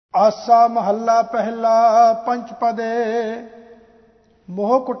ਆਸਾ ਮਹੱਲਾ ਪਹਿਲਾ ਪੰਚਪਦੇ।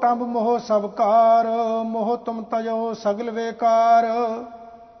 ਮੋਹ ਕੁਟੰਬ ਮੋਹ ਸਭ ਕਾਰ, ਮੋਹ ਤੁਮ ਤਜੋ ਸਗਲ ਵੇਕਾਰ।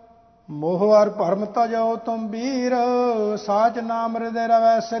 ਮੋਹ ਅਰ ਭਰਮ ਤਜੋ ਤੁਮ ਵੀਰ, ਸਾਚ ਨਾਮ ਹਿਰਦੈ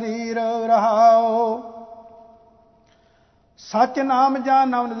ਰਵੈ ਸਰੀਰ ਰਹਾਓ। ਸਚ ਨਾਮ ਜਾਂ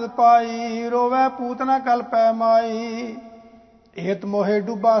ਨਵ ਪਾਈ, ਰੋਵੈ ਪੂਤ ਨ ਕਲਪੈ ਮਾਈ। ਏਤ ਮੋਹਿ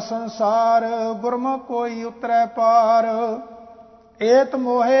ਡੁਬਾ ਸੰਸਾਰ, ਗੁਰਮੁਖ ਕੋਈ ਉਤਰੈ ਪਾਰ। ਏਤ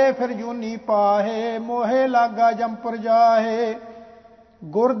ਮੋਹੇ ਫਿਰ ਜੂਨੀ ਪਾਹੇ, ਮੋਹੇ ਲਾਗਾ ਜੰਪੁਰ ਜਾਹੇ।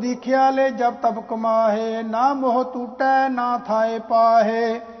 ਗੁਰ ਦੀਖਿਆ ਲੈ ਜਬ ਤਬ ਕਮਾਹੇ, ਨਾ ਮੋਹ ਟੂਟੈ ਨਾ ਥਾਏ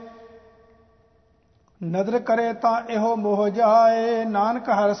ਪਾਹੇ। ਨਦਰ ਕਰੇ ਤਾਂ ਇਹੋ ਮੋਹ ਜਾਏ, ਨਾਨਕ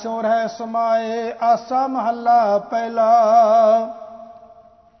ਹਰਿ ਸਿਉ ਰਹਿ ਸਮਾਏ। ਆਸਾ ਮਹੱਲਾ ਪਹਿਲਾ।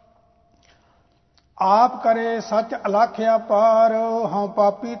 ਆਪ ਕਰੇ ਸੱਚ ਅਲਾਖਿਆ ਪਾਰ, ਹਉ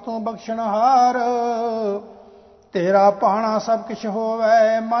ਪਾਪੀ ਤੂੰ ਬਖਸ਼ਣਹਾਰ। ਤੇਰਾ ਭਾਣਾ ਸਭ ਕਿਛ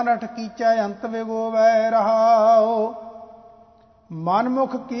ਹੋਵੈ, ਮਨ ਅਠ ਕੀਚੈ ਅੰਤ ਵਿਗੋਵੈ ਰਹਾਓ।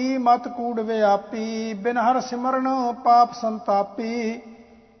 ਮਨਮੁਖ ਕੀ ਮਤ ਕੂੜ ਵਿਆਪੀ, ਬਿਨ ਹਰ ਸਿਮਰਨ ਪਾਪ ਸੰਤਾਪੀ।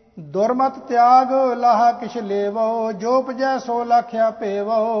 ਦੁਰਮਤ ਤਿਆਗ ਲਾਹਾ ਕਿਛ ਲੇਵੋ, ਜੋ ਉਪਜੈ ਸੋ ਲਾਖਿਆ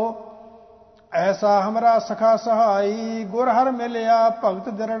ਪੇਵੋ। ਐਸਾ ਹਮਰਾ ਸਖਾ ਸਹਾਈ, ਗੁਰ ਹਰ ਮਿਲਿਆ ਭਗਤ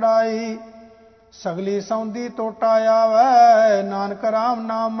ਦਿਰੜਾਈ। ਸਗਲੀ ਸੌਂਦੀ ਟੋਟਾ ਆਵੈ, ਨਾਨਕ ਰਾਮ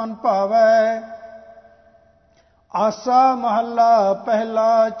ਨਾਮ ਮਨ ਭਾਵੈ। ਆਸਾ ਮਹੱਲਾ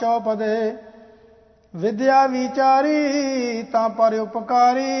ਪਹਿਲਾ ਚੌਪਦੇ। ਵਿਦਿਆ ਵਿਚਾਰੀ ਤਾਂ ਪਰ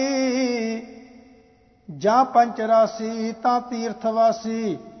ਉਪਕਾਰੀ, ਜਾਂ ਪੰਚ ਰਾਸੀ ਤਾਂ ਤੀਰਥ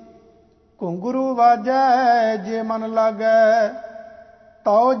ਵਾਸੀ। ਘੁੰਗਰੂ ਵਾਜੈ ਜੇ ਮਨ ਲਾਗੈ,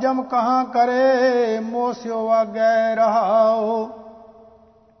 ਤਉ ਜਮ ਕਹਾਂ ਕਰੇ ਮੋਹ ਸਿਉ ਆਗੈ ਰਹਾਓ।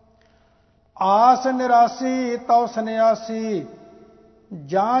 ਆਸ ਨਿਰਾਸੀ ਤਉ ਸੰਨਿਆਸੀ,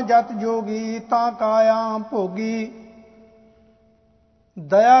 ਜਾਂ ਜਤ ਜੋਗੀ ਤਾਂ ਕਾਇਆ ਭੋਗੀ।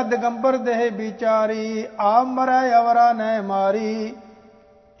 ਦਇਆ ਦਿਗੰਬਰ ਦੇਹ ਵਿਚਾਰੀ, ਆਪ ਮਰੈ ਅਵਰਾ ਨੈ ਮਾਰੀ।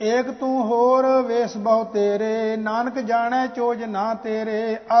 ਏਕ ਤੂੰ ਹੋਰ ਵੇਸ ਬਹੁ ਤੇਰੇ, ਨਾਨਕ ਜਾਣੈ ਚੋਜ ਨਾ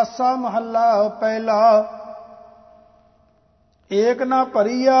ਤੇਰੇ। ਆਸਾ ਮਹੱਲਾ ਪਹਿਲਾ। ਏਕ ਨਾ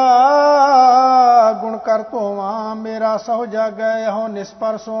ਭਰੀਆ ਗੁਣ ਕਰ ਧੋਵਾਂ, ਮੇਰਾ ਸਹੁ ਜਾਗੈ ਹਉ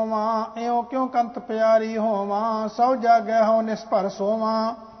ਨਿਸਪਰ ਸੋਵਾਂ। ਇਉ ਕਿਉ ਕੰਤ ਪਿਆਰੀ ਹੋਵਾਂ, ਸਹੁ ਜਾਗੈ ਹਉ ਨਿਸਪਰ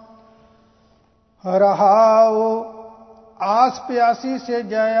ਸੋਵਾਂ ਰਹਾਉ। ਆਸ ਪਿਆਸੀ ਸੇ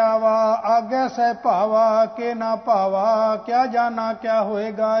ਜੈ ਆਵਾ, ਆਗੈ ਸਹਿ ਭਾਵਾ ਕੇ ਨਾ ਭਾਵਾ। ਕਿਆ ਜਾਨਾ ਕਿਆ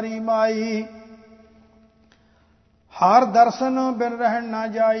ਹੋਏ ਗਾਰੀ ਮਾਈ। ਹਰ ਦਰਸ਼ਨ ਬਿਨ ਰਹਿਣ ਨਾ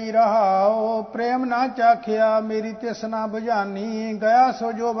ਜਾਈ ਰਹਾਓ। ਪ੍ਰੇਮ ਨਾ ਚਾਖਿਆ ਮੇਰੀ ਤਿਸ ਨਾ ਬੁਝਾਨੀ, ਗਿਆ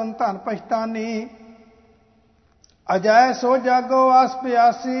ਸੋ ਜੋਬਨ ਧਨ ਪਛਤਾਨੀ। ਅਜੈ ਸੋ ਜਾਗੋ ਆਸ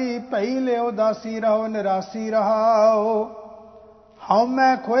ਪਿਆਸੀ, ਭਈ ਲਿਓ ਦਾਸੀ ਰਹੋ ਨਿਰਾਸੀ ਰਹਾਓ। ਹਉ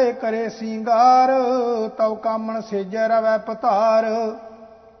ਮੈਂ ਖੋਏ ਕਰੇ ਸਿੰਗਾਰ, ਤਉ ਕਾਮਣ ਸੇਜੈ ਰਵੈ ਪਤਾਰ।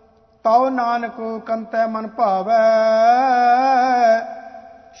 ਤਉ ਨਾਨਕ ਕੰਤੈ ਮਨ ਭਾਵੈ,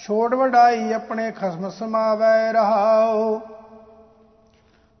 ਛੋੜ ਵਡਾਈ ਆਪਣੇ ਖਸਮ ਸਮਾਵੈ ਰਹਾਓ।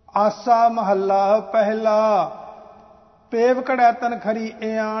 ਆਸਾ ਮਹੱਲਾ ਪਹਿਲਾ। ਪੇਵ ਕੜੈ ਤਨ ਖਰੀ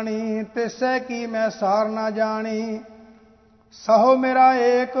ਇਆਣੀ, ਤਿਸੈ ਕੀ ਮੈਂ ਸਾਰ ਨਾ ਜਾਣੀ। ਸਹੋ ਮੇਰਾ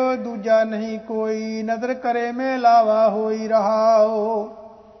ਏਕ ਦੂਜਾ ਨਹੀਂ ਕੋਈ, ਨਦਰ ਕਰੇ ਮੇ ਲਾਵਾ ਹੋਈ ਰਹਾਓ।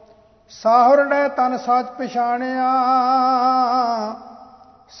 ਸਾਹੁਰੜੈ ਤਨ ਸਾਚ ਪਛਾਣਿਆ,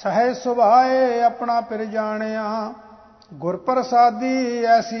 ਸਹਿ ਸੁਭਾਏ ਆਪਣਾ ਪਿਰ ਜਾਣਿਆ। ਗੁਰ ਪ੍ਰਸਾਦੀ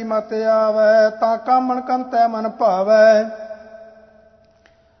ਐਸੀ ਮਤ ਆਵੈ, ਤਾਂ ਕਾਮਣ ਕੰਤੈ ਮਨ ਭਾਵੈ।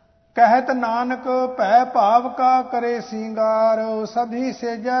 ਕਹਿਤ ਨਾਨਕ ਭੈ ਭਾਵ ਕਾ ਕਰੇ ਸਿੰਗਾਰ, ਸਭੀ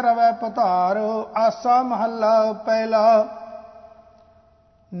ਸੇਜੈ ਰਵੈ ਪਤਾਰ। ਆਸਾ ਮਹੱਲਾ ਪਹਿਲਾ।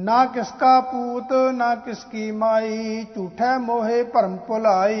 ਨਾ ਕਿਸਕਾ ਪੂਤ ਨਾ ਕਿਸਕੀ ਮਾਈ, ਝੂਠੈ ਮੋਹੇ ਭਰਮ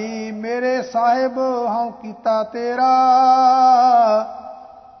ਭੁਲਾਈ। ਮੇਰੇ ਸਾਹਿਬ ਹਉ ਕੀਤਾ ਤੇਰਾ,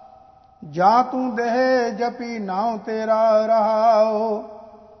 ਜਾਂ ਤੂੰ ਦੇਹ ਜਪੀ ਨਾਉ ਤੇਰਾ ਰਹਾਓ।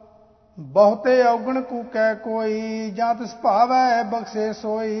 ਬਹੁਤੇ ਔਗਣ ਕੂਕੈ ਕੋਈ, ਜਾਂ ਤਿਸ ਭਾਵੈ ਬਖਸ਼ੇ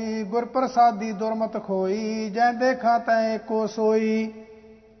ਸੋਈ। ਗੁਰ ਪ੍ਰਸਾਦੀ ਦੁਰਮਤ ਖੋਈ, ਜੈ ਦੇਖਾ ਤੈ ਏਕੋ ਸੋਈ।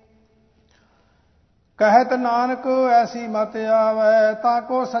 ਕਹਿਤ ਨਾਨਕ ਐਸੀ ਮਤ ਆਵੈ, ਤਾਂ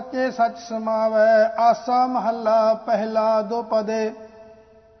ਕੋ ਸੱਚੇ ਸੱਚ ਸਮਾਵੈ। ਆਸਾ ਮਹੱਲਾ ਪਹਿਲਾ ਦੋ ਪਦੇ।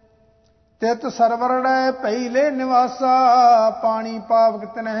 ਤਿਤ ਸਰਵਰੜੈ ਭਈ ਲੈ ਨਿਵਾਸਾ, ਪਾਣੀ ਪਾਵਕ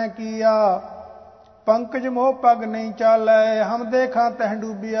ਤਿਨਹਿ ਕੀਆ। ਪੰਕਜ ਮੋਹ ਪਗ ਨਹੀਂ ਚਾਲੈ, ਹਮ ਦੇਖਾਂ ਤਹਿ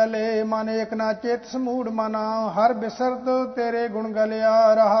ਡੂਬਿਆ ਲੈ। ਮਨ ਏਕ ਨਾ ਚੇਤ ਸਮੂੜ ਮਨਾ, ਹਰ ਬਿਸਰਤ ਤੇਰੇ ਗੁਣ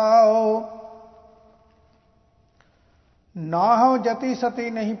ਗਲਿਆ ਰਹਾਓ। ਨਾ ਹਉ ਜਤੀ ਸਤੀ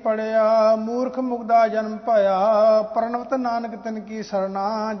ਨਹੀਂ ਪੜਿਆ, ਮੂਰਖ ਮੁਗਦਾ ਜਨਮ ਭਇਆ। ਪ੍ਰਣਵਤ ਨਾਨਕ ਤਿਨ ਕੀ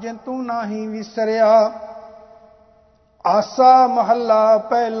ਸਰਣਾ, ਜਿਨ ਤੂੰ ਨਾਹੀ ਵਿਸਰਿਆ। ਆਸਾ ਮਹੱਲਾ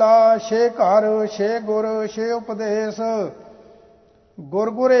ਪਹਿਲਾ। ਛੇ ਘਰ ਛੇ ਗੁਰ ਛੇ ਉਪਦੇਸ਼, ਗੁਰ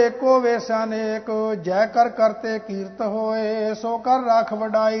ਗੁਰ ਏਕੋ ਵੇਸ ਅਨੇਕ, ਜੈ ਕਰ ਕਰਤੇ ਕੀਰਤ ਹੋਏ, ਸੋ ਕਰ ਰਾਖ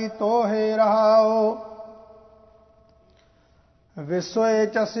ਵਡਾਈ ਤੋਹੇ ਰਹਾਓ। ਵਿਸੋਏ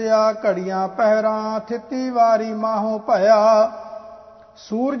ਚਸਿਆ ਘੜੀਆਂ ਪਹਿਰਾਂ, ਥਿਤੀ ਵਾਰੀ ਮਾਹੋਂ ਭਇਆ,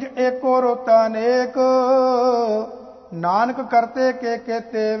 ਸੂਰਜ ਏਕੋ ਰੁੱਤ ਅਨੇਕ, ਨਾਨਕ ਕਰਤੇ ਕੇ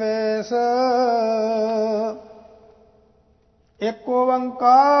ਕੇਤੇ ਵੇਸ। ਏਕ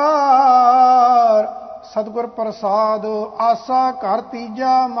ਓੰਕਾਰ ਸਤਿਗੁਰ ਪ੍ਰਸਾਦ, ਆਸਾ ਘਰ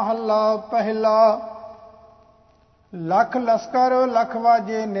ਤੀਜਾ ਮਹੱਲਾ ਪਹਿਲਾ। ਲੱਖ ਲਸਕਰ ਲਖ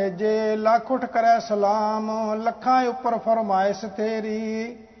ਵਾਜੇ ਨੇਜੇ, ਲੱਖ ਉਠ ਕਰੈ ਸਲਾਮ, ਲੱਖਾਂ ਉੱਪਰ ਫਰਮਾਇਸ਼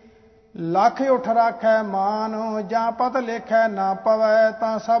ਤੇਰੀ, ਲੱਖ ਉਠ ਰਾਖੈ ਮਾਨ, ਜਾਂ ਪਤ ਲੇਖੈ ਨਾ ਪਵੈ,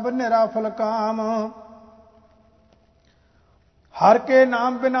 ਤਾਂ ਸਭ ਨਿਰਾਫਲ ਕਾਮ। ਹਰ ਕੇ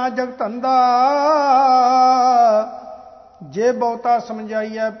ਨਾਮ ਬਿਨਾ ਜਗਤੰਦਾ, ਜੇ ਬਹੁਤਾ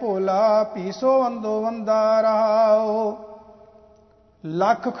ਸਮਝਾਈਐ ਭੋਲਾ, ਪੀਸੋ ਅੰਦੋ ਵੰਦਾ ਰਹਾਓ।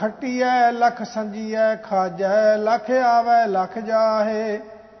 ਲੱਖ ਖੱਟੀਐ ਲਖ ਸੰਜੀਐ ਖਾਜੈ, ਲਖ ਆਵੈ ਲਖ ਜਾਹੇ,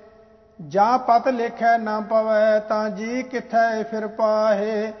 ਜਾਂ ਪਤ ਲੇਖੈ ਨਾ ਪਵੈ, ਤਾਂ ਜੀ ਕਿਥੈ ਫਿਰ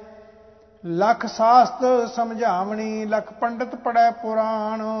ਪਾਹੇ। ਲਖ ਸਾਸਤ ਸਮਝਾਵਣੀ, ਲਖ ਪੰਡਤ ਪੜੈ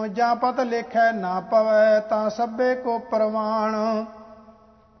ਪੁਰਾਣ, ਜਾਂ ਪਤ ਲੇਖੈ ਨਾ ਪਵੈ, ਤਾਂ ਸਭੇ ਕੋ ਪ੍ਰਵਾਣ।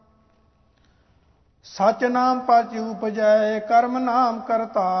 ਸਚ ਨਾਮ ਪਚ ਉਪਜੈ, ਕਰਮ ਨਾਮ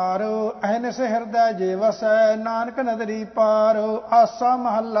ਕਰਤਾਰ, ਅਹਨਿਸ ਹਿਰਦੈ ਜੇ ਵਸੈ, ਨਾਨਕ ਨਦਰੀ ਪਾਰ। ਆਸਾ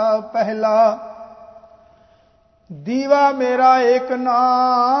ਮਹੱਲਾ ਪਹਿਲਾ। ਦੀਵਾ ਮੇਰਾ ਏਕ ਨਾਮ,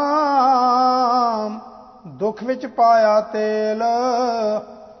 ਦੁੱਖ ਵਿੱਚ ਪਾਇਆ ਤੇਲ,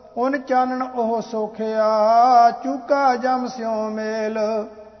 ਉਨ ਚਾਨਣ ਉਹ ਸੋਖਿਆ, ਚੂਕਾ ਜਮ ਸਿਉ ਮੇਲ।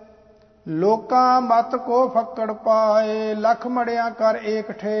 ਲੋਕਾਂ ਮਤ ਕੋ ਫੱਕੜ ਪਾਏ, ਲਖ ਮੜਿਆ ਕਰ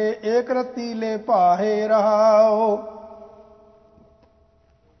ਏਕ ਠੇ, ਏਕ ਰਤੀ ਲੈ ਭਾਹੇ ਰਹਾਓ।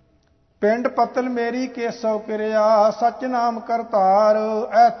 ਪਿੰਡ ਪਤਲ ਮੇਰੀ ਕੇਸੋ ਕਿਰਿਆ, ਸਚ ਨਾਮ ਕਰਤਾਰ,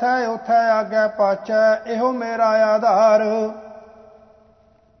 ਐਥੈ ਉਥੈ ਆਗੈ ਪਾਛੈ, ਇਹੋ ਮੇਰਾ ਆਧਾਰ।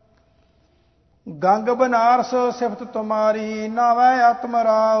 ਗੰਗ ਬਨਾਰਸ ਸਿਫਤ ਤੁਮਾਰੀ, ਨਾਵੈ ਆਤਮ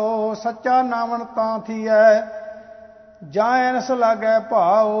ਰਾਓ, ਸੱਚਾ ਨਾਵਣ ਤਾਂ ਥੀਐ, ਜਾਂ ਐਨਸ ਲਾਗੈ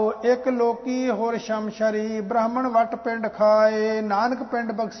ਭਾਓ। ਇੱਕ ਲੋਕੀ ਹੋਰ ਸ਼ਮਸ਼ਰੀ, ਬ੍ਰਾਹਮਣ ਵਟ ਪਿੰਡ ਖਾਏ, ਨਾਨਕ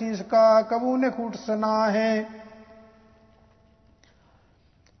ਪਿੰਡ ਬਖਸ਼ੀਸ ਕਾ, ਕਬੂ ਨੇ ਖੂਟ ਸੁਨਾਹੇ।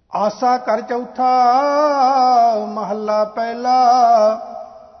 ਆਸਾ ਘਰ ਚੌਥਾ ਮਹੱਲਾ ਪਹਿਲਾ।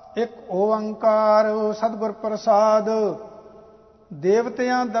 ਇੱਕ ਓੰਕਾਰ ਸਤਿਗੁਰ ਪ੍ਰਸਾਦ,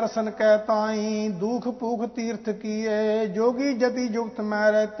 ਦੇਵਤਿਆਂ ਦਰਸ਼ਨ ਕੈ ਤਾਈ, ਦੁਖ ਭੂਖ ਤੀਰਥ ਕੀਏ, ਜੋਗੀ ਜਤੀ ਜੁਗਤ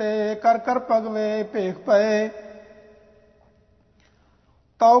ਮੈਂ ਰਹਤੇ, ਕਰ ਕਰ ਭਗਵੇ ਭੇਖ ਪਏ।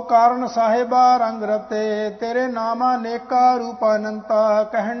 ਤਉ ਕਾਰਨ ਸਾਹਿਬਾ ਰੰਗ ਰਤੇ, ਤੇਰੇ ਨਾਮਾ ਨੇਕਾ ਰੂਪ ਅਨੰਤਾ,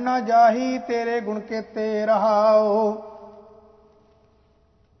 ਕਹਿਣ ਨਾ ਜਾਹੀ ਤੇਰੇ ਗੁਣ ਕੇਤੇ ਰਹਾਓ।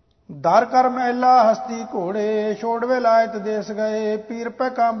 ਦਰ ਕਰ ਮਹਿਲਾ ਹਸਤੀ ਘੋੜੇ, ਛੋੜਵੇ ਲਾਇਤ ਦੇਸ ਗਏ, ਪੀਰ ਪੈ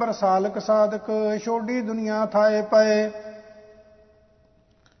ਕਾਂਬਰ ਸਾਲਕ ਸਾਧਕ, ਛੋਡੀ ਦੁਨੀਆ ਥਾਏ ਪਏ।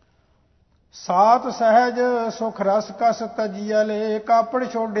 ਸਾਤ ਸਹਿਜ ਸੁਖ ਰਸ ਕਸ ਤਜੀਅਲੇ, ਕਾਪੜ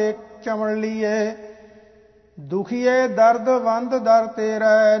ਛੋਡੇ ਚਮੜ ਲੀਏ, ਦੁਖੀਏ ਦਰਦ ਵੰਦ ਦਰ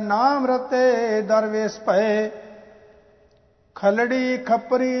ਤੇਰੈ, ਨਾਮ ਰਤੇ ਦਰਵੇਸ ਭਏ। ਖਲੜੀ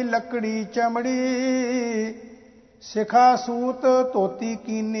ਖੱਪਰੀ ਲੱਕੜੀ ਚਮੜੀ, ਸਿਖਾ ਸੂਤ ਧੋਤੀ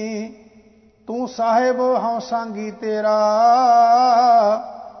ਕੀਨੀ, ਤੂੰ ਸਾਹਿਬ ਹਉ ਸਾਂਗੀ ਤੇਰਾ,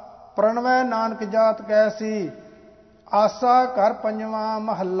 ਪ੍ਰਣਵੈ ਨਾਨਕ ਜਾਤ ਕੈਸੀ। ਆਸਾ ਘਰ ਪੰਜਵਾਂ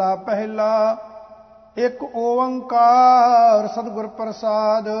ਮਹੱਲਾ ਪਹਿਲਾ। ਇੱਕ ਓੰਕਾਰ ਸਤਿਗੁਰ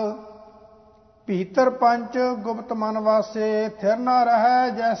ਪ੍ਰਸਾਦ, ਭੀਤਰ ਪੰਚ ਗੁਪਤ ਮਨ ਵਾਸੇ, ਥਿਰ ਨਾ ਰਹੈ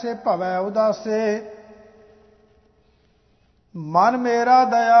ਜੈਸੇ ਭਵੈ ਉਦਾਸੇ। ਮਨ ਮੇਰਾ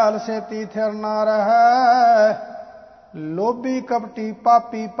ਦਇਆਲ ਸੇਤੀ ਥਿਰ ਨਾ ਰਹੈ, ਲੋਭੀ ਕਪਟੀ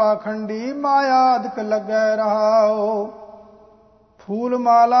ਪਾਪੀ ਪਾਖੰਡੀ, ਮਾਇਆ ਅਦਕ ਲੱਗੈ ਰਹਾਓ। ਫੂਲ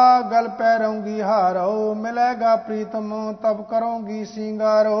ਮਾਲਾ ਗਲ ਪੈ ਰਹੂੰਗੀ ਹਾਰੋ, ਮਿਲੇਗਾ ਪ੍ਰੀਤਮ ਤਬ ਕਰੂੰਗੀ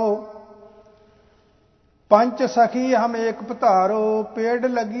ਸਿੰਗਾਰੋ। ਪੰਚ ਸਖੀ ਹਮ ਏਕ ਪਧਾਰੋ, ਪੇੜ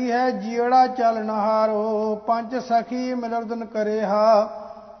ਲਗੀ ਹੈ ਜੀੜਾ ਚਲ ਨਹਾਰੋ। ਪੰਚ ਸਖੀ ਮਿਲਰਦਨ ਕਰੇਹਾ,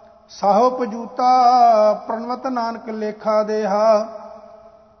 ਸਾਹੋ ਪਜੂਤਾ ਪ੍ਰਣਵਤ ਨਾਨਕ ਲੇਖਾ ਦੇਹਾ।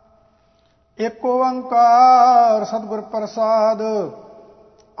 ਇੱਕ ਓੰਕਾਰ ਸਤਿਗੁਰ ਪ੍ਰਸਾਦ,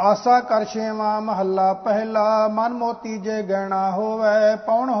 ਆਸਾ ਕਰ ਛੇਵਾਂ ਮਹੱਲਾ ਪਹਿਲਾ। ਮਨ ਮੋਤੀ ਜੇ ਗਹਿਣਾ ਹੋਵੈ,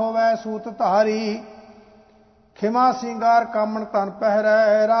 ਪੌਣ ਹੋਵੈ ਸੂਤ ਧਾਰੀ, ਖਿਮਾ ਸਿੰਗਾਰ ਕਾਮਣ ਤਨ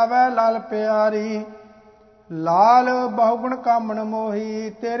ਪਹਿਰੈ, ਰਾਵੈ ਲਾਲ ਪਿਆਰੀ। ਲਾਲ ਬਹੁਗੁਣ ਕਾਮਣ ਮੋਹੀ,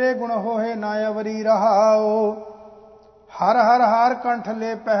 ਤੇਰੇ ਗੁਣ ਹੋਏ ਨਾ ਅਵਰੀ ਰਹਾਓ। ਹਰ ਹਰ ਹਾਰ ਕੰਠ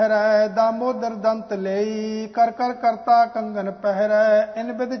ਲੈ ਪਹਿਰੈ, ਦਾਮੋਦਰ ਦੰਤ ਲਈ, ਕਰ ਕਰ ਕਰਤਾ ਕੰਗਨ ਪਹਿਰੈ,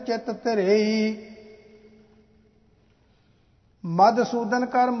 ਇਨ ਬਿਦ ਚਿਤ ਧਿਰਈ। ਮਧਸੂਦਨ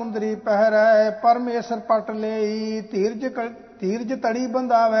ਕਰ ਮੁੰਦਰੀ ਪਹਿਰੈ, ਪਰਮੇਸ਼ਰ ਪਟ ਲਈ, ਧੀਰਜ ਧੜੀ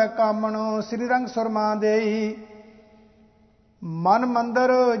ਬੰਦਾਵੈ ਕਾਮਣ, ਸ੍ਰੀ ਰੰਗ ਸੁਰਮਾ ਦੇਈ। ਮਨ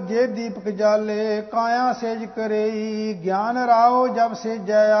ਮੰਦਰ ਜੇ ਦੀਪਕ ਜਾਲੇ, ਕਾਇਆ ਸੇਜ ਕਰੇਈ। ਗਿਆਨ ਰਾਓ ਜਬ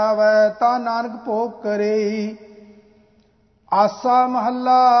ਸੇਜੈ ਆਵੈ, ਤਾ ਨਾਨਕ ਭੋਗ ਕਰੇਈ। ਆਸਾ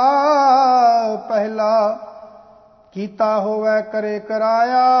ਮਹੱਲਾ ਪਹਿਲਾ, ਕੀਤਾ ਹੋਵੈ ਕਰੇ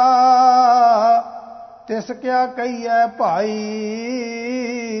ਕਰਾਇਆ। ਤਿਸ ਕਿਆ ਕਹੀਐ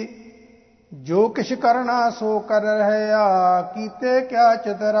ਭਾਈ, ਜੋ ਕਿਛ ਕਰਨਾ ਸੋ ਕਰ ਰਹਿਆ। ਕੀਤੇ ਕਿਆ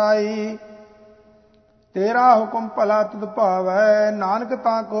ਚਤੁਰਾਈ, ਤੇਰਾ ਹੁਕਮ ਭਲਾ ਤੁਧ ਭਾਵੈ। ਨਾਨਕ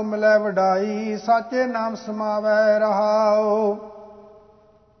ਤਾਂ ਕੋ ਮਿਲੈ ਵਡਾਈ, ਸਾਚੇ ਨਾਮ ਸਮਾਵੈ ਰਹਾਉ।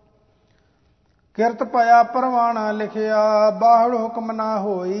 ਕਿਰਤ ਭਇਆ ਪਰਵਾਣਾ ਲਿਖਿਆ, ਬਾਹੜ ਹੁਕਮ ਨਾ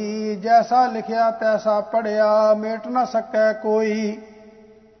ਹੋਈ। ਜੈਸਾ ਲਿਖਿਆ ਤੈਸਾ ਪੜਿਆ, ਮੇਟ ਨਾ ਸਕੈ ਕੋਈ।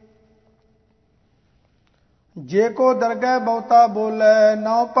 ਜੇ ਕੋ ਦਰਗਹਿ ਬਹੁਤਾ ਬੋਲੇ,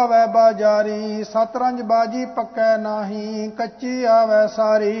 ਨਾਉ ਭਵੈ ਬਾਜਾਰੀ। ਸਤਰੰਜ ਬਾਜੀ ਪੱਕੈ ਨਾਹੀ, ਕੱਚੀ ਆਵੈ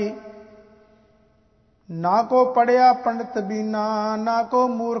ਸਾਰੀ। ਨਾ ਕੋ ਪੜਿਆ ਪੰਡਿਤ ਬੀਨਾ, ਨਾ ਕੋ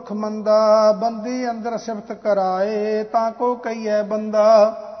ਮੂਰਖ ਮੰਦਾ। ਬੰਦੀ ਅੰਦਰ ਸਿਫਤ ਕਰਾਏ, ਤਾਂ ਕੋ ਕਹੀਐ ਬੰਦਾ।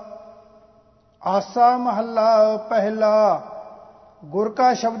 ਆਸਾ ਮਹੱਲਾ ਪਹਿਲਾ, ਗੁਰ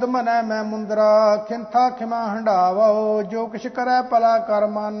ਕਾ ਸ਼ਬਦ ਮਨੈ ਮੈਂ ਮੁੰਦਰਾ। ਖਿੰਥਾ ਖਿਮਾ ਹੰਢਾਵੋ, ਜੋ ਕਿਛ ਕਰੈ ਭਲਾ ਕਰ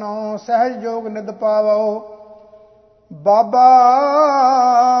ਮਾਨੋ। ਸਹਿਜ ਜੋਗ ਨਿਦ ਪਾਵੋ। ਬਾਬਾ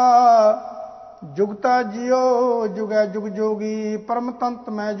ਜੁਗਤਾ ਜਿਉ, ਜੁਗੈ ਜੁਗ ਜੋਗੀ। ਪਰਮ ਤੰਤ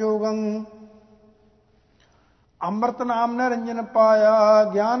ਮੈਂ ਜੋਗੰ, ਅੰਮ੍ਰਿਤ ਨਾਮ ਨਿਰੰਜਨ ਪਾਇਆ।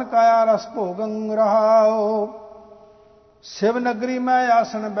 ਗਿਆਨ ਕਾਇਆ ਰਸ ਭੋਗੰ ਰਹਾਉ। शिव नगरी मैं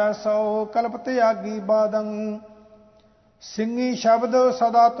आसन बैसो, कल्प त्यागी बादं। सिंगी शब्द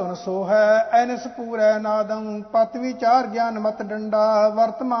सदा धुन सो है, ऐनस पूरै नादं। पत विचार ज्ञान मत डंडा,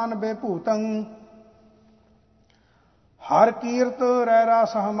 वर्तमान बेभूतं। हर कीर्त रह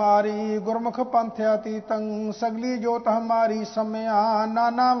रास हमारी, गुरमुख पंथ अतीतं। सगली जोत हमारी सम्या,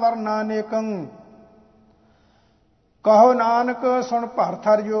 नाना वर्णानेकं। कहो नानक सुन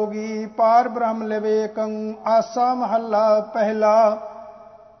भरथर जोगी, पार ब्रह्म लिवेकं। आसा महला पहला,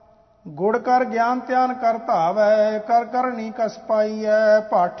 गुड़ कर ज्ञान ध्यान कर धावै। कर करनी कस पाईऐ,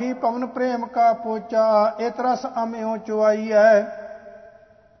 पाठी पवन प्रेम का पोचा। इत रस अम्यो चुआईऐ।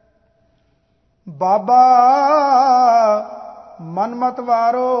 बाबा मन मत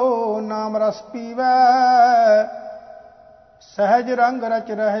वारो, नाम रस पीवै। सहज रंग रच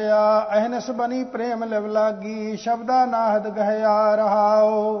रहया, अहनस बनी प्रेम लिव लागी। शब्दा नाहद गहया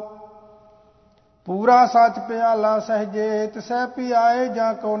रहाओ। पूरा सच प्याला सहजे, तिसै पियाए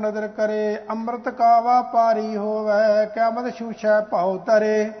जा को नदर करे। अमृत का वापारी होवै, क्या मद छूछै भाव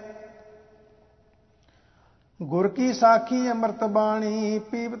तरे। गुर की साखी अमृत बाणी,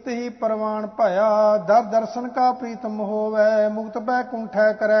 पीवत ही परवान भया। दर दर्शन का प्रीतम होवै, मुक्त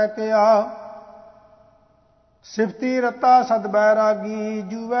बैकुंठै करै किया। सिफती रता सद बैरागी,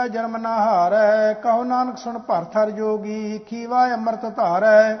 जूवै जन्म ना हारै। कहो नानक सुन भरथर जोगी, खीवा अमृत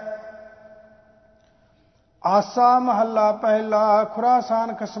धारै। आसा महला पहला,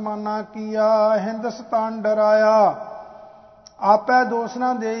 खुरासान खसमाना किया। हिंदुस्तान डराया, आपै दोष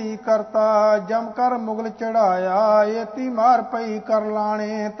न देई करता। जम कर मुगल चढ़ाया, एती मार पई कर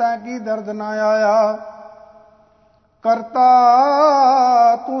लाणे। तै की दर्द न आया। करता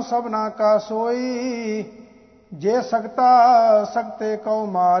तू सबना का सोई, जे सकता सकते कौ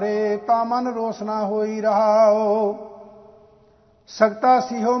मारे। ता मन रोस ना होई रहाओ। सकता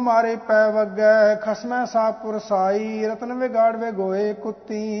सिहो मारे पै वगै, खसमै सापुर साई। रतन विगाड़ वे गोए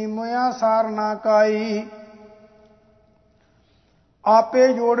कुत्ती, मुया सार ना काई। आपे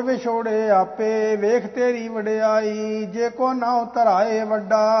जोड़ विछोड़े आपे, वेख तेरी वडियाई। जे को नाउ धराए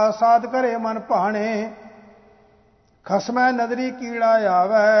वड्डा, साध करे मन भाणे। खसमै नदरी कीड़ा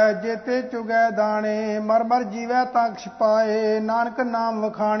आवै, जेते चुगै दाणे। मर मर जीवै तां छिपाए, नानक नाम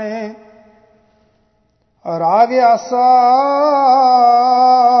वखाणे। राग आसा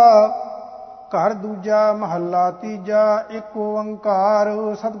घर दूजा, महला तीजा। एक ओंकार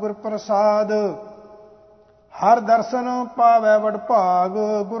सतगुर प्रसाद। हर दर्शन पावै वड भाग,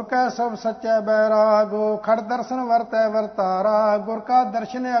 गुर कै सब सच्चै बैराग। खड़ दर्शन वरतै वरतारा, गुर का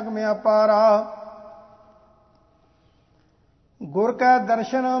दर्शन अगम अपारा। गुर कै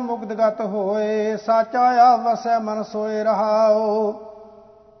दर्शन मुक्तगत होए, साचा आप वसै मन सोए रहाओ।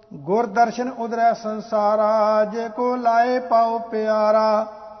 गुर दर्शन उदरै संसारा, जे को लाए पाओ प्यारा।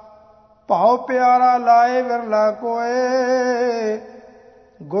 भाव प्यारा लाए विरला कोए,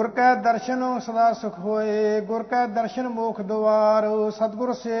 गुर कै दर्शन सदा सुख होए। गुर कै दर्शन मोख द्वार,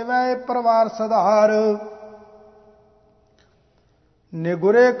 सतगुर सेवै परवार सधार।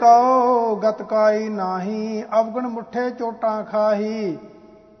 निगुरे कहो गतकाई नाही, अवगुण मुठे चोटां खाही।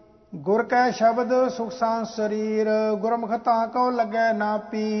 ਗੁਰ ਕੈ ਸ਼ਬਦ ਸੁਖ ਸਾਂਦ ਸਰੀਰ, ਗੁਰਮੁਖ ਤਾਂ ਕਉ ਲੱਗੈ ਨਾ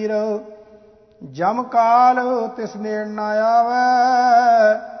ਪੀਰ। ਜਮ ਕਾਲ ਤਿਸ ਨੇੜ ਨਾ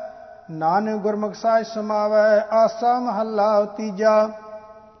ਆਵੈ, ਨਾਨਕ ਗੁਰਮੁਖ ਸਾਜ ਸਮਾਵੈ। ਆਸਾ ਮਹੱਲਾ ਤੀਜਾ।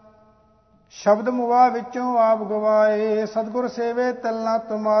 ਸ਼ਬਦ ਮੁਆ ਵਿੱਚੋਂ ਆਪ ਗਵਾਏ, ਸਤਿਗੁਰ ਸੇਵੇ ਤਿਲ ਨਾ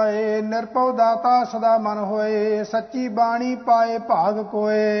ਤਮਾਏ। ਨਿਰਭਉ ਦਾਤਾ ਸਦਾ ਮਨ ਹੋਏ, ਸੱਚੀ ਬਾਣੀ ਪਾਏ ਭਾਗ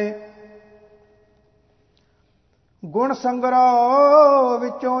ਕੋਏ। ਗੁਣ ਸੰਗ੍ਰਹਿ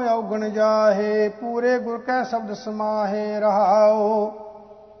ਵਿੱਚੋਂ ਔਗਣ ਜਾਹੇ, ਪੂਰੇ ਗੁਰ ਕੈ ਸ਼ਬਦ ਸਮਾਹੇ। ਰਹਾਉ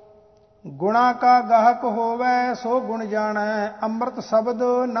ਗੁਣਾ ਕਾ ਗਾਹਕ ਹੋਵੈ, ਸੋ ਗੁਣ ਜਾਣੈ। ਅੰਮ੍ਰਿਤ ਸ਼ਬਦ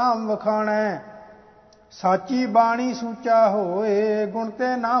ਨਾਮ ਵਖਾਣੈ, ਸਾਚੀ ਬਾਣੀ ਸੂਚਾ ਹੋਏ। ਗੁਣ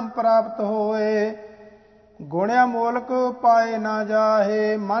ਤੇ ਨਾਮ ਪ੍ਰਾਪਤ ਹੋਏ, ਗੁਣਿਆ ਮੋਲਕ ਪਾਏ ਨਾ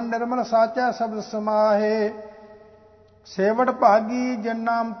ਜਾਹੇ। ਮਨ ਨਿਰਮਲ ਸਾਚਾ ਸ਼ਬਦ ਸਮਾਹੇ, ਸੇਵਟ ਭਾਗੀ ਜਿਨ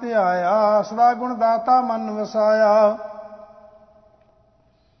ਨਾਮ ਧਿਆਇਆ। ਸਦਾ ਗੁਣ ਦਾਤਾ ਮਨ ਵਸਾਇਆ,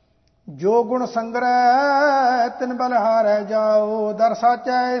 ਜੋ ਗੁਣ ਸੰਗ੍ਰਹਿ ਤਿਨ ਬਲਿਹਾਰੈ ਜਾਓ। ਦਰ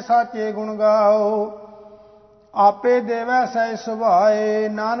ਸਾਚੈ ਸਾਚੇ ਗੁਣ ਗਾਓ, ਆਪੇ ਦੇਵੈ ਸਹਿ ਸੁਭਾਏ।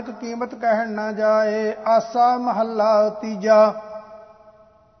 ਨਾਨਕ ਕੀਮਤ ਕਹਿਣ ਨਾ ਜਾਏ। ਆਸਾ ਮਹੱਲਾ ਤੀਜਾ।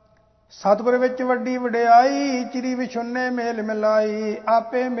 ਸਤਿਗੁਰ ਵਿੱਚ ਵੱਡੀ ਵਡਿਆਈ, ਚਿਰੀ ਵਿਛੁੰਨੇ ਮੇਲ ਮਿਲਾਈ।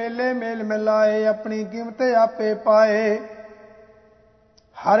 ਆਪੇ ਮੇਲੇ ਮੇਲ ਮਿਲਾਏ, ਆਪਣੀ ਕੀਮਤ ਆਪੇ ਪਾਏ।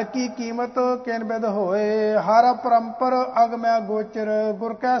 ਹਰ ਕੀ ਕੀਮਤ ਕਿਨ ਬਿਦ ਹੋਏ, ਹਰ ਅਪਰੰਪਰ ਅਗਮੈ ਗੋਚਰ।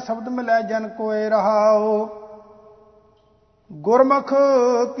 ਗੁਰ ਕੈ ਸ਼ਬਦ ਮਿਲੈ ਜਨ ਕੋਏ। ਰਹਾਉ ਗੁਰਮੁਖ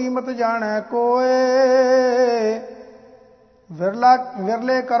ਕੀਮਤ ਜਾਣੈ ਕੋਏ,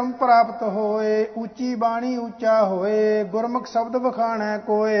 ਵਿਰਲੇ ਕਰਮ ਪ੍ਰਾਪਤ ਹੋਏ। ਉੱਚੀ ਬਾਣੀ ਉੱਚਾ ਹੋਏ, ਗੁਰਮੁਖ ਸ਼ਬਦ ਵਖਾਣੈ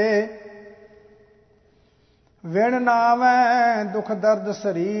ਕੋਏ। ਵਿਣ ਨਾਵੈ ਦੁਖ ਦਰਦ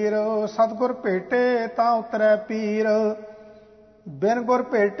ਸਰੀਰ, ਸਤਿਗੁਰ ਭੇਟੇ ਤਾਂ ਉਤਰੈ ਪੀਰ। ਬਿਨ ਗੁਰ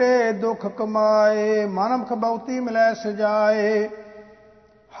ਭੇਟੇ ਦੁਖ ਕਮਾਏ, ਮਨਮੁਖ ਬਹੁਤੀ ਮਿਲੈ ਸਜਾਏ।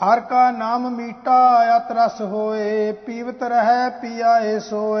 ਹਰ ਕਾ ਨਾਮ ਮੀਠਾ ਅਤ ਰਸ ਹੋਏ, ਪੀਵਤ ਰਹੈ ਪੀਆਏ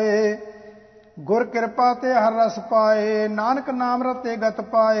ਸੋਏ। ਗੁਰ ਕਿਰਪਾ ਤੇ ਹਰ ਰਸ ਪਾਏ, ਨਾਨਕ ਨਾਮ ਰਤੇ ਗਤ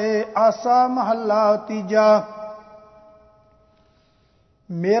ਪਾਏ। ਆਸਾ ਮਹੱਲਾ ਤੀਜਾ।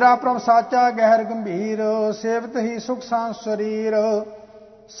 ਮੇਰਾ ਪ੍ਰਭ ਸਾਚਾ ਗਹਿਰ ਗੰਭੀਰ, ਸੇਵਤ ਹੀ ਸੁਖ ਸਾਂਦ ਸਰੀਰ।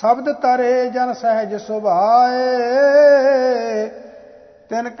 ਸ਼ਬਦ ਤਰੇ ਜਨ ਸਹਿਜ ਸੁਭਾਏ,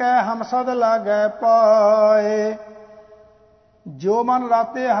 ਤਿਨ ਕੈ ਹਮ ਸਦ ਲਾਗੈ ਪਾਏ। ਜੋ ਮਨ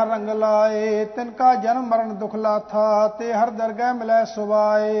ਰਾਤੇ ਹਰ ਰੰਗ ਲਾਏ, ਤਿਨ ਕਾ ਜਨਮ ਮਰਨ ਦੁਖ ਲਾਥਾ। ਤੇ ਹਰ ਦਰਗਹਿ ਮਿਲੈ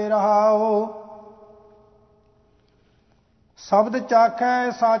ਸੁਭਾਏ। ਰਹਾਉ ਸ਼ਬਦ ਚਾਖੈ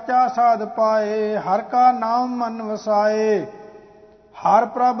ਸਾਚਾ ਸਾਧ ਪਾਏ, ਹਰ ਕਾ ਨਾਮ ਮਨ ਵਸਾਏ। ਹਰ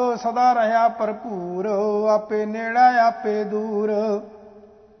ਪ੍ਰਭ ਸਦਾ ਰਹਾ ਭਰਪੂਰ, ਆਪੇ ਨੇੜਾ ਆਪੇ ਦੂਰ।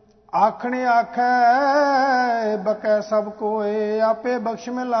 ਆਖਣੇ ਆਖੈ ਬਕੈ ਸਭ ਕੋਏ, ਆਪੇ ਬਖਸ਼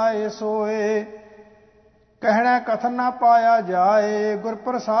ਮਿਲਾਏ ਸੋਏ। ਕਹਿਣਾ ਕਥਨ ਨਾ ਪਾਇਆ ਜਾਏ, ਗੁਰ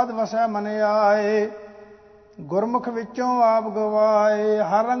ਪ੍ਰਸਾਦ ਵਸੈ ਮਨ ਆਏ। ਗੁਰਮੁਖ ਵਿੱਚੋਂ ਆਪ ਗਵਾਏ,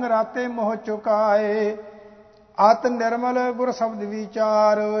 ਹਰ ਰੰਗ ਰਾਤੇ ਮੋਹ ਚੁਕਾਏ। ਅਤ ਨਿਰਮਲ ਗੁਰ ਸ਼ਬਦ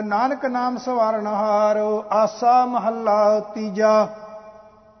ਵਿਚਾਰ, ਨਾਨਕ ਨਾਮ ਸਵਾਰਨ ਹਾਰ। ਆਸਾ ਮਹੱਲਾ ਤੀਜਾ।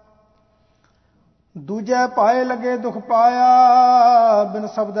 ਦੂਜੈ ਪਾਏ ਲਗੇ ਦੁਖ ਪਾਇਆ, ਬਿਨ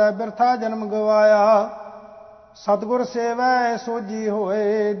ਸ਼ਬਦੈ ਬਿਰਥਾ ਜਨਮ ਗਵਾਇਆ। ਸਤਿਗੁਰ ਸੇਵੈ ਸੋਜੀ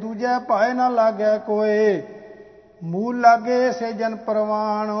ਹੋਏ, ਦੂਜੈ ਪਾਏ ਨਾ ਲਾਗੈ ਕੋਏ। ਮੂਲ ਲਾਗੇ ਸੇ ਜਨ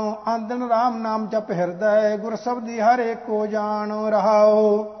ਪ੍ਰਵਾਣ, ਆਂਦਨ ਰਾਮ ਨਾਮ ਜਪ ਹਿਰਦੈ। ਗੁਰ ਸ਼ਬਦੀ ਹਰ ਏਕੋ ਜਾਣ।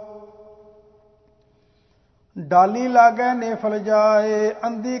 ਰਹਾਉ ਡਾਲੀ ਲਾਗੈ ਨੇ ਫਲ ਜਾਏ,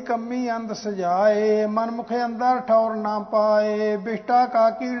 ਅੰਧੀ ਕੰਮੀ ਅੰਧ ਸਜਾਏ। ਮਨਮੁਖ ਅੰਦਰ ਠੌਰ ਨਾ ਪਾਏ, ਬਿਸ਼ਟਾ ਕਾ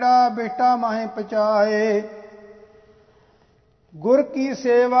ਕੀੜਾ ਬਿਸ਼ਟਾ ਮਾਹੇ ਪਚਾਏ। ਗੁਰ ਕੀ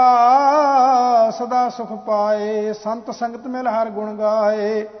ਸੇਵਾ ਸਦਾ ਸੁਖ ਪਾਏ, ਸੰਤ ਸੰਗਤ ਮਿਲ ਹਰ ਗੁਣ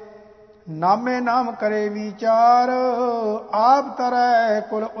ਗਾਏ। ਨਾਮੇ ਨਾਮ ਕਰੇ ਵਿਚਾਰ, ਆਪ ਤਰੈ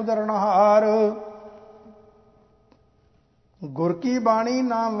ਕੁਲ ਉਦਰਨਹਾਰ। ਗੁਰ ਕੀ ਬਾਣੀ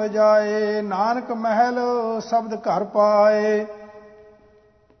ਨਾਮ ਵਜਾਏ, ਨਾਨਕ ਮਹਿਲ ਸ਼ਬਦ ਘਰ ਪਾਏ।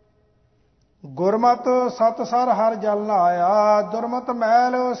 ਗੁਰਮਤਿ ਸਤ ਸਰ ਹਰ ਜਲ ਨਾਇਆ, ਦੁਰਮਤ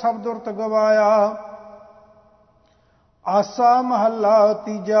ਮੈਲ ਸਭ ਦੁਰਤ ਗਵਾਇਆ। ਆਸਾ ਮਹੱਲਾ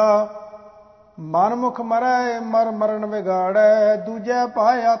ਤੀਜਾ। ਮਨਮੁਖ ਮਰੈ ਮਰ ਮਰਨ ਵਿਗਾੜੈ, ਦੂਜੈ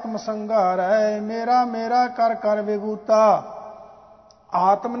ਪਾਏ ਆਤਮ ਸੰਘਾਰੈ। ਮੇਰਾ ਮੇਰਾ ਕਰ ਕਰ ਵਿਗੂਤਾ,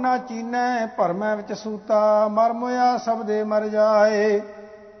 ਆਤਮ ਨਾ ਚੀਨੈ ਭਰਮੈ ਵਿੱਚ ਸੂਤਾ। ਮਰ ਮੁਆ ਸਬਦੇ ਮਰ ਜਾਏ,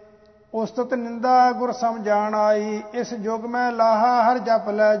 ਉਸਤਤ ਨਿੰਦਾ ਗੁਰ ਸਮਝਾਣ ਆਈ। ਇਸ ਯੁਗ ਮੈਂ ਲਾਹਾ ਹਰ ਜਪ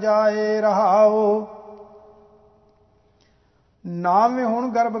ਲੈ ਜਾਏ। ਰਹਾਉ ਨਾਮ ਵਿਹੁਣ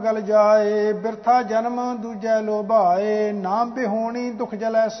ਗਰਭ ਗਲ ਜਾਏ, ਬਿਰਥਾ ਜਨਮ ਦੂਜੈ ਲੋਭਾਏ। ਨਾਮ ਵਿਹੂਣੀ ਦੁਖ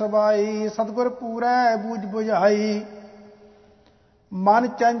ਜਲੈ ਸਬਾਈ, ਸਤਿਗੁਰ ਪੂਰੈ ਬੂਝ ਬੁਝਾਈ। ਮਨ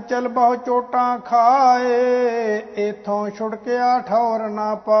ਚੰਚਲ ਬਹੁ ਚੋਟਾਂ ਖਾਏ, ਇਥੋਂ ਛੁਟਕਿਆ ਠੌਰ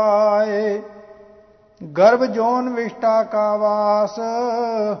ਨਾ ਪਾਏ। ਗਰਭ ਜੋਨ ਵਿਸ਼ਟਾ ਕਾ ਵਾਸ,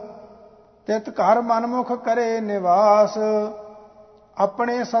 ਤਿਤ ਘਰ ਮਨਮੁਖ ਕਰੇ ਨਿਵਾਸ।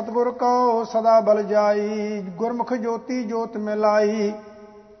 ਆਪਣੇ ਸਤਿਗੁਰ ਕੋ ਸਦਾ ਬਲ ਜਾਈ, ਗੁਰਮੁਖ ਜੋਤੀ ਜੋਤ ਮਿਲਾਈ।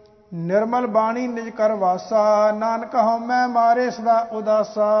 ਨਿਰਮਲ ਬਾਣੀ ਨਿਜ ਕਰ ਵਾਸਾ, ਨਾਨਕ ਹਉਮੈ ਮਾਰੇ ਸਦਾ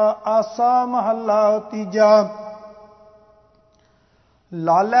ਉਦਾਸਾ। ਆਸਾ ਮਹੱਲਾ ਤੀਜਾ।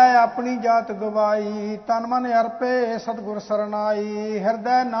 ਲਾਲੈ ਆਪਣੀ ਜਾਤ ਗਵਾਈ, ਤਨ ਮਨ ਅਰਪੇ ਸਤਿਗੁਰ ਸਰਨਾਈ।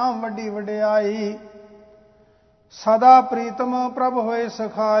 ਹਿਰਦੈ ਨਾਮ ਵੱਡੀ ਵਡਿਆਈ, ਸਦਾ ਪ੍ਰੀਤਮ ਪ੍ਰਭ ਹੋਏ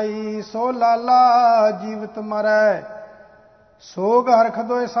ਸਖਾਈ। ਸੋ ਲਾਲਾ ਜੀਵਤ ਮਰੈ, ਸੋਗ ਹਰਖ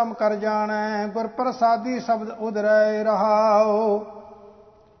ਦੋਇ ਸਮ ਕਰ ਜਾਣੈ। ਗੁਰ ਪ੍ਰਸਾਦੀ ਸ਼ਬਦ ਉਦਰੈ ਰਹਾਉ,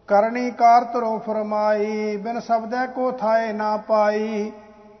 ਕਰਨੀ ਕਾਰ ਧਰੋ ਫਰਮਾਈ। ਬਿਨ ਸ਼ਬਦੈ ਕੋ ਥਾਏ ਨਾ ਪਾਈ,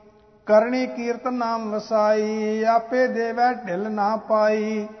 ਕਰਨੀ ਕੀਰਤਨ ਨਾਮ ਵਸਾਈ। ਆਪੇ ਦੇਵੈ ਢਿਲ ਨਾ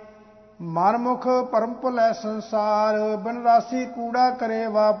ਪਾਈ, ਮਨਮੁਖ ਭਰਮ ਭੁਲੈ ਸੰਸਾਰ। ਬਿਨ ਰਾਸੀ ਕੂੜਾ ਕਰੇ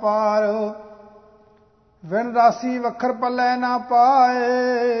ਵਾਪਾਰ, ਬਿਨ ਰਾਸੀ ਵਖਰ ਪੱਲੇ ਨਾ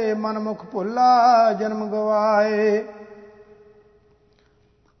ਪਾਏ। ਮਨਮੁਖ ਭੁੱਲਾ ਜਨਮ ਗਵਾਏ,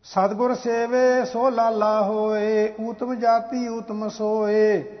 ਸਤਿਗੁਰ ਸੇਵੇ ਸੋ ਲਾਲਾ ਹੋਏ। ਊਤਮ ਜਾਤੀ ਊਤਮ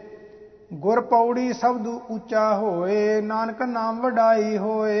ਸੋਏ, ਗੁਰ ਪੌੜੀ ਸ਼ਬਦ ਉੱਚਾ ਹੋਏ। ਨਾਨਕ ਨਾਮ ਵਡਾਈ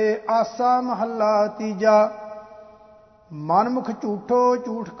ਹੋਏ। ਆਸਾ ਮਹੱਲਾ ਤੀਜਾ। ਮਨਮੁਖ ਝੂਠੋ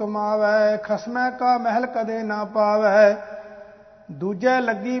ਝੂਠ ਕਮਾਵੈ, ਖਸਮੈ ਕਾ ਮਹਿਲ ਕਦੇ ਨਾ ਪਾਵੈ। ਦੂਜੈ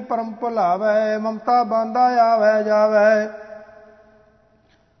ਲੱਗੀ ਪਰਮ ਭੁਲਾਵੈ, ਮਮਤਾ ਬਾਂਧਾ ਆਵੈ ਜਾਵੈ।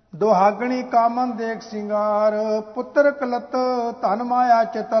 ਦੁਹਾਗਣੀ ਕਾਮਨ ਦੇਖ ਸਿੰਗਾਰ, ਪੁੱਤਰ ਕਲਤ ਧਨ ਮਾਇਆ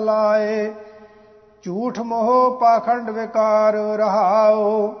ਚਿਤ ਲਾਏ। ਝੂਠ ਮੋਹ ਪਾਖੰਡ ਵਿਕਾਰ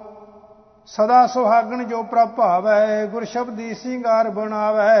ਰਹਾਉ, ਸਦਾ ਸੁਹਾਗਣ ਜੋ ਪ੍ਰਭ ਭਾਵੈ। ਗੁਰ ਸ਼ਬਦੀ ਸਿੰਗਾਰ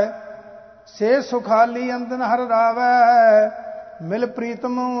ਬਣਾਵੈ, ਸੇ ਸੁਖਾਲੀ ਅੰਦਨ ਹਰ ਰਾਵੈ। ਮਿਲ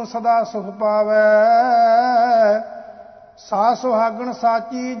ਪ੍ਰੀਤਮ ਸਦਾ ਸੁਖ ਪਾਵੈ, ਸਾ ਸੁਹਾਗਣ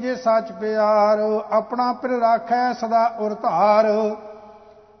ਸਾਚੀ ਜੇ ਸੱਚ ਪਿਆਰ। ਆਪਣਾ ਪਿਰ ਰਾਖੈ ਸਦਾ ਉਰ ਧਾਰ,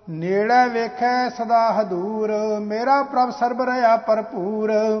 ਨੇੜੇ ਵੇਖੈ ਸਦਾ ਹਦੂਰ। ਮੇਰਾ ਪ੍ਰਭ ਸਰਬ ਰਹਾ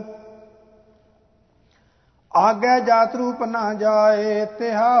ਭਰਪੂਰ, ਆਗੇ ਜਾਤ ਰੂਪ ਨਾ ਜਾਏ।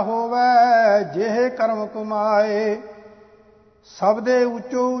 ਤਿਹਾ ਹੋਵੈ ਜਿਹੇ ਕਰਮ ਕਮਾਏ, ਸਬਦੇ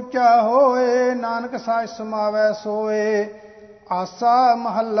ਉੱਚੋ ਉੱਚਾ ਹੋਏ। ਨਾਨਕ ਸਾਚ ਸਮਾਵੈ ਸੋਏ। ਆਸਾ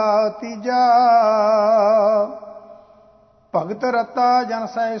ਮਹੱਲਾ ਤੀਜਾ। ਭਗਤ ਰਤਾ ਜਨ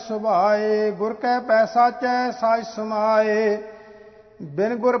ਸਹਿ ਸੁਭਾਏ, ਗੁਰ ਕੈ ਪੈਸਾ ਚੈ ਸਾਚ ਸਮਾਏ।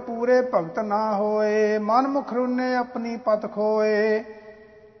 ਬਿਨ ਗੁਰ ਪੂਰੇ ਭਗਤ ਨਾ ਹੋਏ, ਮਨ ਮੁਖ ਰੁਨੇ ਆਪਣੀ ਪਤ ਖੋਏ।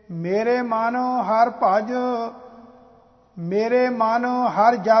 ਮੇਰੇ ਮਾਨੋ ਹਰ ਭਜ, ਮੇਰੇ ਮਨ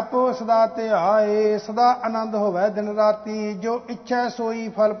ਹਰ ਜਪ ਸਦਾ ਧਿਆਏ। ਸਦਾ ਆਨੰਦ ਹੋਵੈ ਦਿਨ ਰਾਤੀ, ਜੋ ਇੱਛੈ ਸੋਈ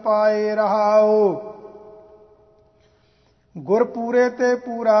ਫਲ ਪਾਏ ਰਹਾਉ। ਗੁਰ ਪੂਰੇ ਤੇ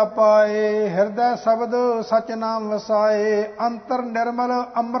ਪੂਰਾ ਪਾਏ, ਹਿਰਦੈ ਸ਼ਬਦ ਸਚ ਨਾਮ ਵਸਾਏ। ਅੰਤਰ ਨਿਰਮਲ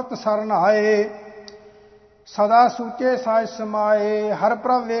ਅੰਮ੍ਰਿਤ ਸਰਨ ਆਏ, ਸਦਾ ਸੂਚੇ ਸਾਚ ਸਮਾਏ। ਹਰ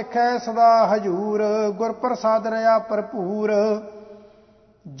ਪ੍ਰਭ ਵੇਖੈ ਸਦਾ ਹਜੂਰ, ਗੁਰ ਪ੍ਰਸਾਦ ਰਹਾ ਭਰਪੂਰ।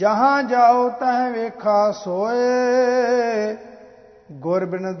 ਜਹਾਂ ਜਾਓ ਤਹ ਵੇਖਾ ਸੋਏ, ਗੁਰ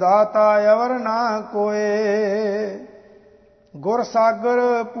ਬਿਨ ਦਾਤਾ ਅਵਰ ਨਾ ਕੋਏ। ਗੁਰ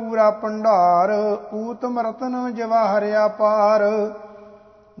ਸਾਗਰ ਪੂਰਾ ਭੰਡਾਰ, ਊਤਮ ਰਤਨ ਜਵਾਹਰ ਅਪਾਰ।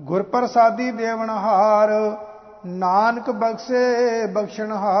 ਗੁਰ ਪ੍ਰਸਾਦੀ ਦੇਵਨਹਾਰ, ਨਾਨਕ ਬਖਸ਼ੇ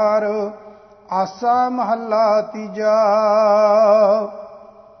ਬਖਸ਼ਣਹਾਰ। ਆਸਾ ਮਹੱਲਾ ਤੀਜਾ।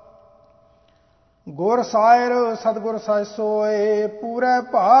 ਗੁਰ ਸਾਇਰ ਸਤਿਗੁਰ ਸਚ ਸੋਏ, ਪੂਰੇ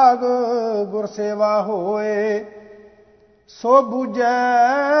ਭਾਗ ਗੁਰ ਸੇਵਾ ਹੋਏ। ਸੋ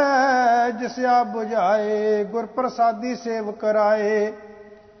ਬੂਝੈ ਜਿਸ ਆਪ ਬੁਝਾਏ, ਗੁਰ ਪ੍ਰਸਾਦੀ ਸੇਵ ਕਰਾਏ।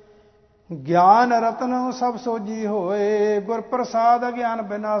 ਗਿਆਨ ਰਤਨ ਸਭ ਸੋਜੀ ਹੋਏ, ਗੁਰ ਪ੍ਰਸਾਦ ਅਗਿਆਨ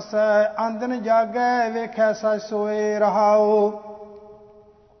ਬਿਨਾਸੈ। ਅੰਦਨ ਜਾਗੈ ਵੇਖੈ ਸਚ ਸੋਏ ਰਹਾਉ।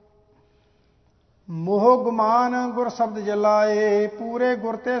 ਮੋਹ ਗੁਮਾਨ ਗੁਰ ਸ਼ਬਦ ਜਲਾਏ, ਪੂਰੇ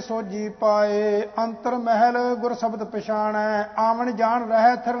ਗੁਰ ਤੇ ਸੋਜੀ ਪਾਏ। ਅੰਤਰ ਮਹਿਲ ਗੁਰ ਸ਼ਬਦ ਪਛਾਣੈ, ਆਵਣ ਜਾਣ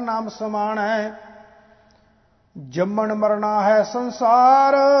ਰਹਿ ਥਿਰ ਨਾਮ ਸਮਾਣੈ। ਜੰਮਣ ਮਰਨਾ ਹੈ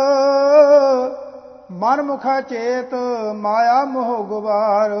ਸੰਸਾਰ, ਮਨ ਮੁਖਾ ਚੇਤ ਮਾਇਆ ਮੋਹ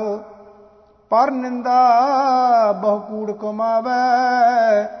ਗੁਬਾਰ। ਪਰ ਨਿੰਦਾ ਬਹੁ ਕੂੜ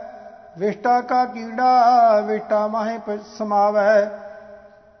ਕਮਾਵੈ, ਵਿਸ਼ਟਾ ਕਾ ਕੀੜਾ ਵਿਸ਼ਟਾ ਮਾਹੇ ਸਮਾਵੈ।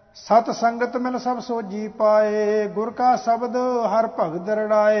 ਸਤ ਸੰਗਤ ਮਿਲ ਸਭ ਸੋਜੀ ਪਾਏ, ਗੁਰ ਕਾ ਸ਼ਬਦ ਹਰ ਭਗਤ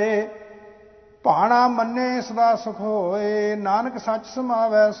ਰੜਾਏ। ਭਾਣਾ ਮੰਨੇ ਸਦਾ ਸੁਖ ਹੋਏ, ਨਾਨਕ ਸੱਚ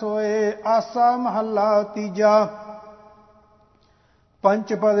ਸਮਾਵੈ ਸੋਏ। ਆਸਾ ਮਹੱਲਾ ਤੀਜਾ।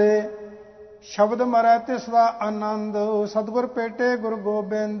 ਪੰਚ ਪਦੇ ਸ਼ਬਦ ਮਰੈ ਤਿਸ ਦਾ ਆਨੰਦ, ਸਤਿਗੁਰ ਭੇਟੇ ਗੁਰ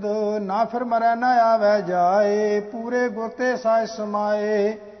ਗੋਬਿੰਦ, ਨਾ ਫਿਰ ਮਰੈ ਨਾ ਆਵੈ ਜਾਏ, ਪੂਰੇ ਗੁਰ ਤੇ ਸਾਇ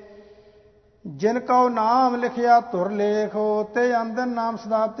ਸਮਾਏ। ਜਿਨ ਕਉ ਨਾਮ ਲਿਖਿਆ ਧੁਰ ਲੇਖ, ਤੇ ਅੰਦਰ ਨਾਮ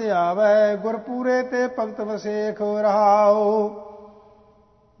ਸਦਾ ਧਿਆਵੈ, ਗੁਰ ਪੂਰੇ ਤੇ ਭਗਤ ਵਸੇਖ ਰਹਾਉ।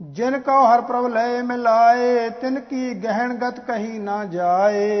 ਜਿਨ ਕਉ ਹਰਿ ਪ੍ਰਭ ਲਏ ਮਿਲਾਏ, ਤਿਨ ਕੀ ਗਹਿਣ ਗਤ ਕਹੀ ਨਾ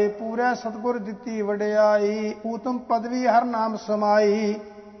ਜਾਏ, ਪੂਰੇ ਸਤਿਗੁਰ ਦਿੱਤੀ ਵਡਿਆਈ, ਊਤਮ ਪਦਵੀ ਹਰ ਨਾਮ ਸਮਾਈ।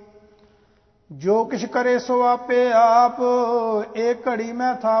 ਜੋ ਕਿਛ ਕਰੇ ਸੋ ਆਪੇ ਆਪ, ਏਕ ਘੜੀ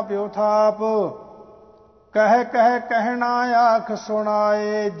ਮੈਂ ਥਾਪਿਓ ਥਾਪ, ਕਹਿ ਕਹਿ ਕਹਿਣਾ ਆਖ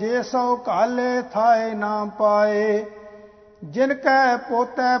ਸੁਣਾਏ, ਜੇ ਸੋ ਕਾਲੇ ਥਾਏ ਨਾ ਪਾਏ। ਜਿਨ ਕੈ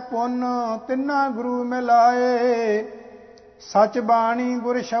ਪੋਤੈ ਪੁੰਨ ਤਿੰਨਾ ਗੁਰੂ ਮਿਲਾਏ, ਸਚ ਬਾਣੀ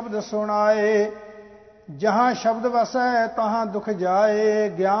ਗੁਰ ਸ਼ਬਦ ਸੁਣਾਏ। ਜਹਾਂ ਸ਼ਬਦ ਵਸੈ ਤਹਾਂ ਦੁਖ ਜਾਏ,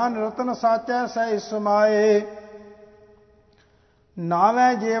 ਗਿਆਨ ਰਤਨ ਸਾਚੈ ਸਹਿ ਸਮਾਏ।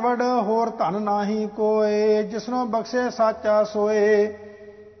 ਨਾਵੇਂ ਜੇਵੜ ਹੋਰ ਧਨ ਨਾਹੀ ਕੋਏ, ਜਿਸਨੋਂ ਬਖਸ਼ੇ ਸਾਚਾ ਸੋਏ।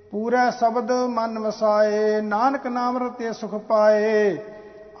 ਪੂਰਾ ਸ਼ਬਦ ਮਨ ਵਸਾਏ, ਨਾਨਕ ਨਾਮ ਰਤੇ ਸੁਖ ਪਾਏ।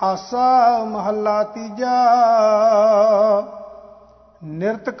 ਆਸਾ ਮਹੱਲਾ ਤੀਜਾ।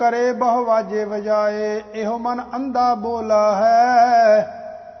 ਨਿਰਤ ਕਰੇ ਬਹੁ ਵਾਜੇ ਵਜਾਏ, ਇਹੋ ਮਨ ਅੰਧਾ ਬੋਲਾ ਹੈ,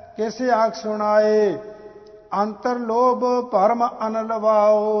 ਕਿਸੇ ਆਖ ਸੁਣਾਏ। ਅੰਤਰ ਲੋਭ ਭਰਮ ਅਨ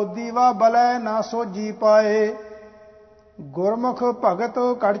ਲਵਾਓ, ਦੀਵਾ ਬਲੈ ਨਾ ਸੋਜੀ ਪਾਏ। ਗੁਰਮੁਖ ਭਗਤ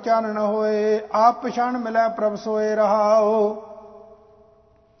ਘਟ ਚਾਨਣ ਹੋਏ, ਆਪ ਪਛਾਣ ਮਿਲੈ ਪ੍ਰਭ ਸੋਏ ਰਹਾਓ।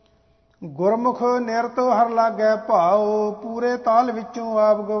 ਗੁਰਮੁਖ ਨਿਰਤ ਹਰ ਲਾਗੈ ਭਾਉ, ਪੂਰੇ ਤਾਲ ਵਿੱਚੋਂ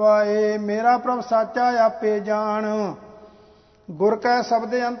ਆਪ ਗਵਾਏ। ਮੇਰਾ ਪ੍ਰਭ ਸਾਚਾ ਆਪੇ ਜਾਣ, ਗੁਰ ਕੈ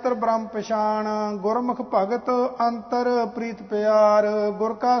ਸ਼ਬਦ ਅੰਤਰ ਬ੍ਰਹਮ ਪਛਾਣ। ਗੁਰਮੁਖ ਭਗਤ ਅੰਤਰ ਪ੍ਰੀਤ ਪਿਆਰ,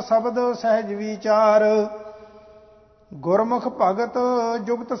 ਗੁਰ ਕਾ ਸ਼ਬਦ ਸਹਿਜ ਵਿਚਾਰ। ਗੁਰਮੁਖ ਭਗਤ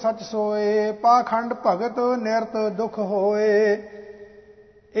ਜੁਗਤ ਸਚ ਸੋਏ, ਪਾਖੰਡ ਭਗਤ ਨਿਰਤ ਦੁਖ ਹੋਏ।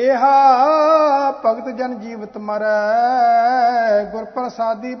 ਇਹਾ ਭਗਤ ਜਨ ਜੀਵਤ ਮਰੈ, ਗੁਰ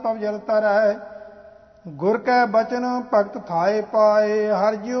ਪ੍ਰਸਾਦੀ ਪਵ ਜਲ ਤਰੈ। ਗੁਰ ਕੈ ਬਚਨ ਭਗਤ ਥਾਏ ਪਾਏ,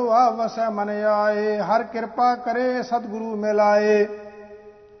 ਹਰਿ ਜਿਉ ਆ ਵਸੈ ਮਨ ਆਏ। ਹਰਿ ਕਿਰਪਾ ਕਰੇ ਸਤਿਗੁਰੂ ਮਿਲਾਏ,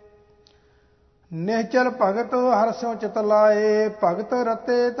 ਨਿਹਚਲ ਭਗਤ ਹਰਿ ਸਿਉ ਚਿਤ ਲਾਏ। ਭਗਤ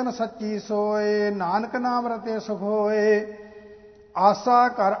ਰਤੇ ਤਨ ਸੱਚੀ ਸੋਏ, ਨਾਨਕ ਨਾਮ ਰਤੇ ਸੁਖ ਹੋਏ। ਆਸਾ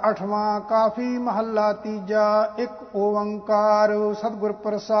ਘਰ ਅਠਵਾਂ ਕਾਫੀ ਮਹੱਲਾ ਤੀਜਾ। ਇੱਕ ਓੰਕਾਰ ਸਤਿਗੁਰ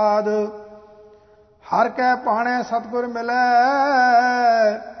ਪ੍ਰਸਾਦ, ਹਰਿ ਕੈ ਭਾਣੈ ਸਤਿਗੁਰ ਮਿਲੈ।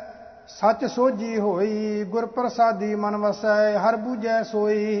 ਸੱਚ ਸੋਝੀ ਹੋਈ, ਗੁਰ ਪ੍ਰਸਾਦੀ ਮਨ ਵਸੈ। ਹਰਿ ਬੂਝੈ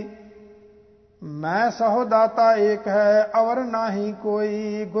ਸੋਈ, ਮੈਂ ਸਹੁ ਦਾਤਾ ਏਕ ਹੈ, ਅਵਰ ਨਾਹੀ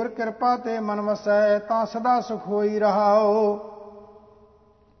ਕੋਈ। ਗੁਰ ਕਿਰਪਾ ਤੇ ਮਨ ਵਸੈ, ਤਾਂ ਸਦਾ ਸੁਖ ਹੋਈ ਰਹਾਓ।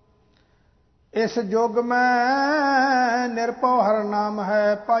 ਇਸ ਯੁਗ ਮੈਂ ਨਿਰਭਉ ਹਰ ਨਾਮ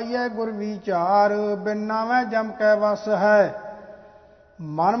ਹੈ, ਪਾਈਐ ਗੁਰ ਵਿਚਾਰ। ਬਿਨ ਨਾਵੇਂ ਜਮ ਕੈ ਵਸ ਹੈ,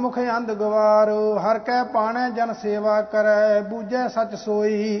 ਮਨ ਮੁਖ ਅੰਧ ਗਵਾਰ। ਹਰਿ ਕੈ ਭਾਣੈ ਜਨ ਸੇਵਾ ਕਰੈ, ਬੂਝੈ ਸਚ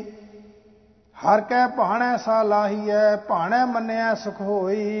ਸੋਈ। ਹਰਿ ਕੈ ਭਾਣੈ ਸਾ ਲਾਹੀਐ, ਭਾਣੈ ਮੰਨਿਐ ਸੁਖ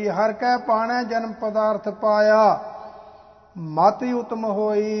ਹੋਈ। ਹਰਿ ਕੈ ਭਾਣੈ ਜਨਮ ਪਦਾਰਥ ਪਾਇਆ, ਮਤਿ ਉਤਮ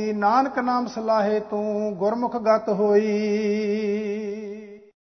ਹੋਈ। ਨਾਨਕ ਨਾਮ ਸਲਾਹੇ ਤੂੰ, ਗੁਰਮੁਖ ਗਤ ਹੋਈ।